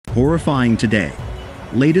Horrifying today.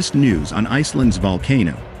 Latest news on Iceland's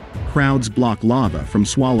volcano. Crowds block lava from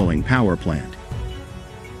swallowing power plant.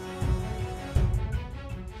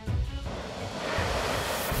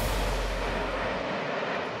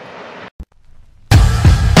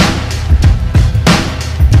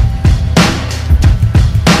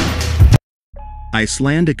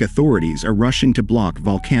 Icelandic authorities are rushing to block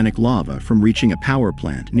volcanic lava from reaching a power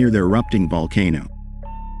plant near the erupting volcano.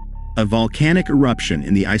 A volcanic eruption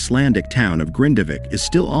in the Icelandic town of Grindavík is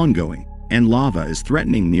still ongoing, and lava is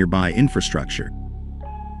threatening nearby infrastructure.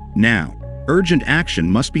 Now, urgent action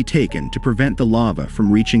must be taken to prevent the lava from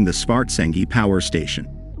reaching the Svartsengi Power Station.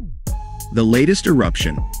 The latest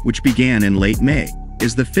eruption, which began in late May,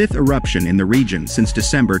 is the fifth eruption in the region since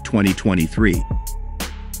December 2023.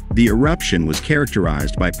 The eruption was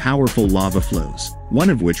characterized by powerful lava flows, one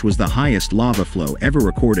of which was the highest lava flow ever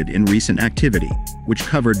recorded in recent activity, which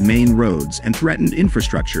covered main roads and threatened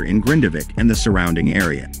infrastructure in Grindavík and the surrounding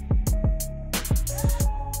area.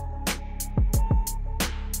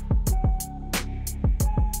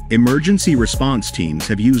 Emergency response teams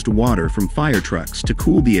have used water from fire trucks to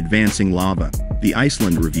cool the advancing lava, the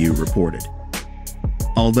Iceland Review reported.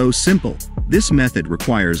 Although simple, this method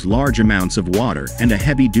requires large amounts of water and a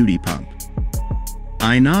heavy-duty pump.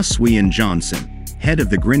 Ina Johnson, head of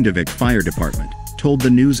the Grindavík Fire Department, told the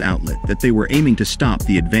news outlet that they were aiming to stop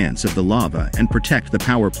the advance of the lava and protect the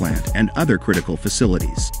power plant and other critical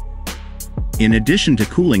facilities. In addition to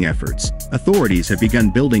cooling efforts, authorities have begun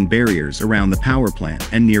building barriers around the power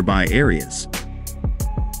plant and nearby areas.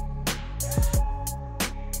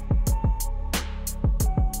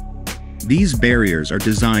 These barriers are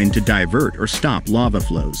designed to divert or stop lava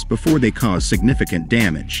flows before they cause significant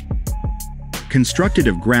damage. Constructed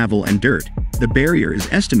of gravel and dirt, the barrier is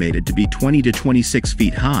estimated to be 20 to 26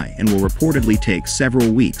 feet high and will reportedly take several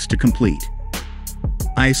weeks to complete.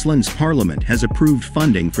 Iceland's parliament has approved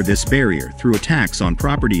funding for this barrier through a tax on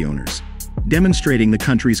property owners, demonstrating the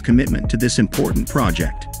country's commitment to this important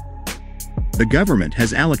project. The government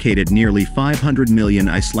has allocated nearly 500 million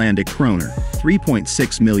Icelandic kroner,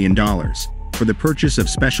 $3.6 million, for the purchase of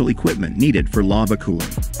special equipment needed for lava cooling,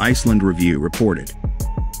 Iceland Review reported.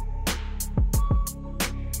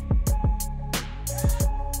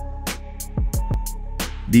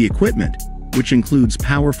 The equipment, which includes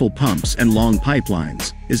powerful pumps and long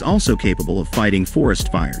pipelines, is also capable of fighting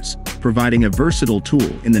forest fires, providing a versatile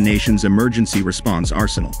tool in the nation's emergency response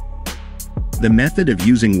arsenal. The method of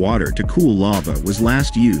using water to cool lava was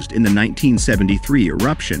last used in the 1973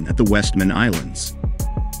 eruption at the Westman Islands.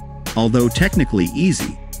 Although technically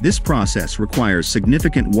easy, this process requires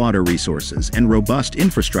significant water resources and robust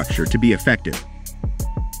infrastructure to be effective.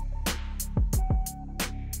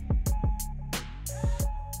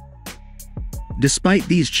 Despite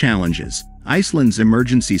these challenges, Iceland's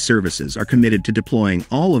emergency services are committed to deploying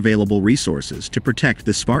all available resources to protect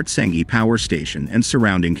the Svartsengi Power Station and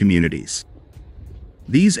surrounding communities.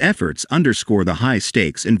 These efforts underscore the high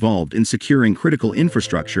stakes involved in securing critical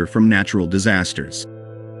infrastructure from natural disasters.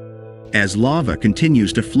 As lava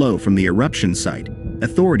continues to flow from the eruption site,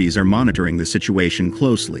 authorities are monitoring the situation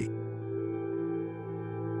closely.